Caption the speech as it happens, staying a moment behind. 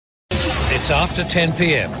It's after 10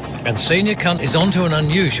 p.m. and Senior Cunt is onto an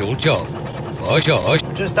unusual job.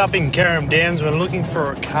 Just up in Carrum Downs, we're looking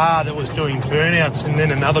for a car that was doing burnouts, and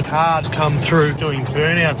then another car's come through doing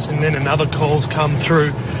burnouts, and then another call's come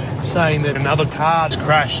through saying that another car's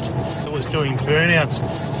crashed that was doing burnouts.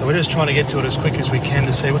 So we're just trying to get to it as quick as we can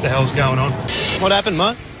to see what the hell's going on. What happened,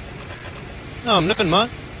 mate? No, I'm nipping, mate.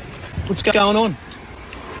 What's going on?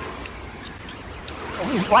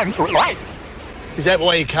 Is that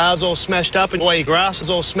why your car's all smashed up and why your grass is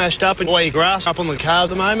all smashed up and why your grass up on the cars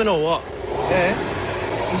at the moment, or what? Yeah.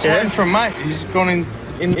 I'm just waiting for a mate. He's gone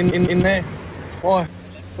in there. Why?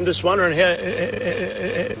 I'm just wondering how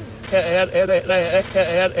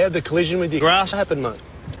the collision with your grass happened, mate.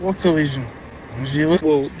 What collision?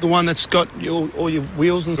 Well, the one that's got all your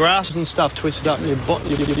wheels and grass and stuff twisted up and your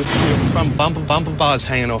front bumper bars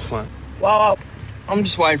hanging off, mate. Well, I'm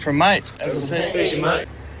just waiting for a mate, as I said. Who's your mate?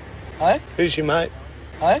 Hey? Who's your mate?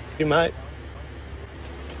 Hey? Your mate?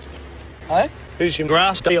 Hey? Who's your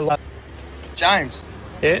grass dealer? James.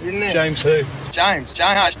 Yeah? James who? James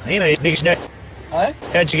JaJ. You know, niggas know. Hey?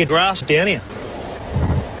 How'd you get grass down here?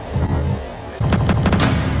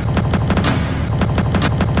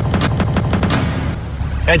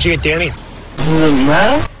 How'd you get down here? Does it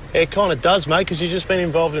matter? Yeah, it kind of does, mate, because you've just been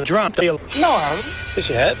involved in a drunk deal. No, I haven't. Yes,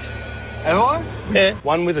 you have. Have I? Yeah,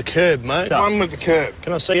 one with a curb, mate. One with the curb.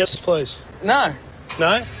 Can I see yes, please? No.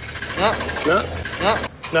 No? No. No? No.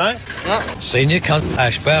 No? No. Senior Cunt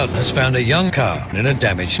Ash Bowden has found a young car in a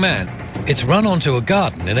damaged man. It's run onto a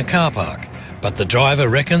garden in a car park, but the driver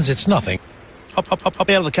reckons it's nothing. Hop out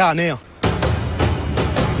of the car now.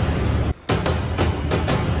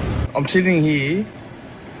 I'm sitting here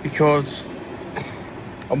because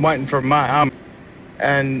I'm waiting for a mate,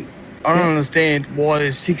 and I don't understand why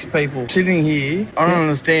there's 6 people sitting here. I don't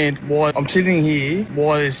understand why I'm sitting here,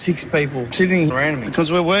 why there's 6 people sitting around me.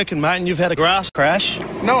 Because we're working, mate, and you've had a grass crash.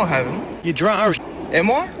 No, I haven't. You're drunk. Am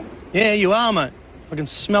I? Yeah, you are, mate. I can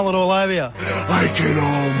smell it all over you. I can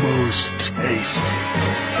almost taste it.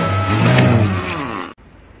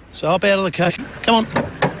 So hop out of the car. Come on.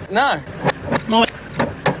 No. Come on.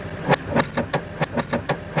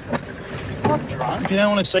 I'm not drunk. If you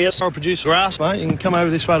don't want to see us or produce grass, mate, you can come over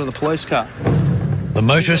this way to the police car. The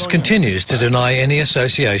motorist continues to deny any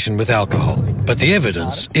association with alcohol, but the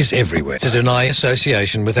evidence is everywhere to deny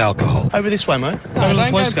association with alcohol. Over this way, mate. No, over to the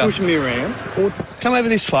don't police go car. pushing me around. Or come over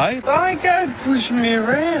this way. Don't go pushing me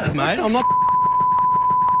around. Mate, I'm not...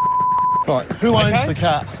 Right, who owns the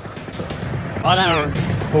car? I don't know.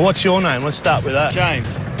 Well, what's your name? Let's start with that.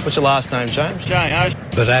 James. What's your last name, James? James.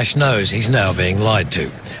 But Ash knows he's now being lied to,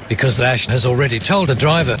 because Ash has already told the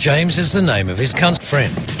driver James is the name of his cunt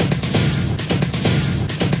friend.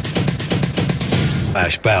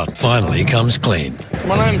 Ash Bowden finally comes clean.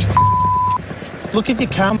 My name's... Look, if you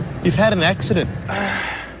come, you've had an accident.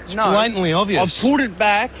 It's blatantly obvious. I pulled it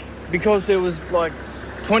back because there was like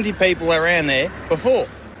 20 people around there before.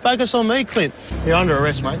 Focus on me, Clint. You're under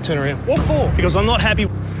arrest, mate. Turn around. What for? Because I'm not happy.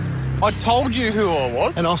 I told you who I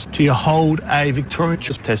was. And do you hold a Victorian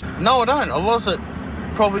test? No, I don't. I lost it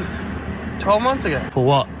probably 12 months ago. For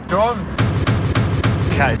what? Driving.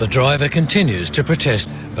 Okay. The driver continues to protest,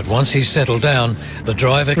 but once he's settled down, the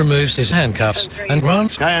driver removes his handcuffs and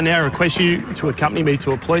runs. Okay, I now request you to accompany me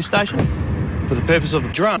to a police station for the purpose of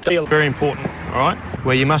a drunk deal. Very important, all right?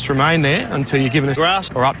 Where you must remain there until you're given a grass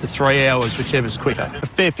or up to 3 hours, whichever's quicker. A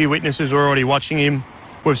fair few witnesses were already watching him.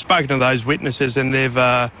 We've spoken to those witnesses and they've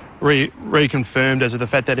reconfirmed as of the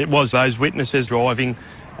fact that it was those witnesses driving,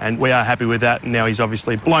 and we are happy with that. And now he's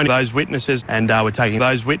obviously blown those witnesses, and we're taking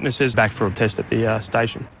those witnesses back for a test at the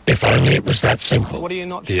station. If only it was that simple. What are you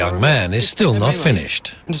not? The young man is still not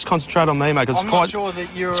finished. Just concentrate on me, mate, because I'm not sure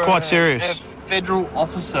that you're it's quite serious. a federal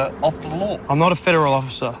officer of the law. I'm not a federal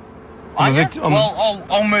officer. Well,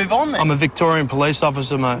 I'll move on then. I'm a Victorian police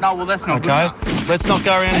officer, mate. No, well, that's not okay. good enough. Let's not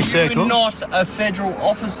go around in circles. You're not a federal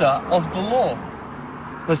officer of the law.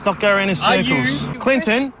 Let's not go around in circles.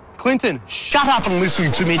 Clinton, shut up and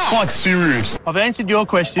listen to me. It's quite serious. I've answered your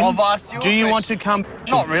question. I've asked you Do you want to come?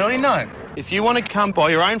 Not really, no. If you want to come by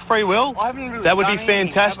your own free will, that would be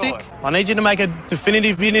fantastic. I need you to make a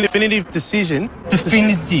definitive decision.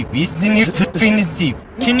 Definitive.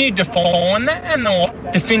 Can you define that?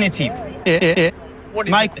 And definitive. Yeah. What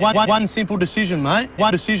is Make it? one simple decision, mate.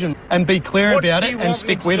 One decision, and be clear about it, and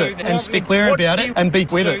stick with it, and stick clear about it, and be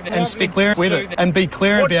with it, and stick clear with it, and be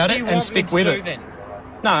clear about it, and stick with it.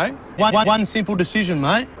 No, one simple decision,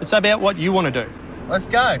 mate. It's about what you want to do. Let's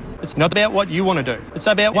go. It's not about what you want to do. It's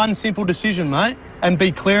about one simple decision, mate, and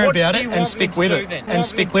be clear about it, and stick with it, and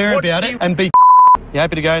stick clear about it, and be. You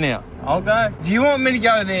happy to go now? I'll go. Do you want me to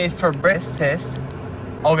go there for a breath test?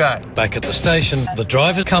 I'll go. Back at the station, the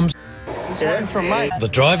driver comes. Yeah, from mate. The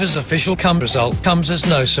driver's official result comes as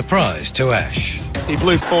no surprise to Ash. He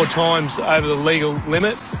blew 4 times over the legal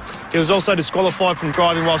limit. He was also disqualified from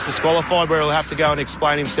driving whilst disqualified, where he'll have to go and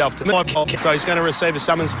explain himself to the so he's going to receive a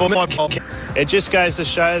summons for It just goes to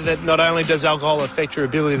show that not only does alcohol affect your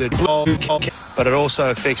ability to drive, but it also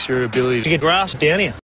affects your ability to get grass down here.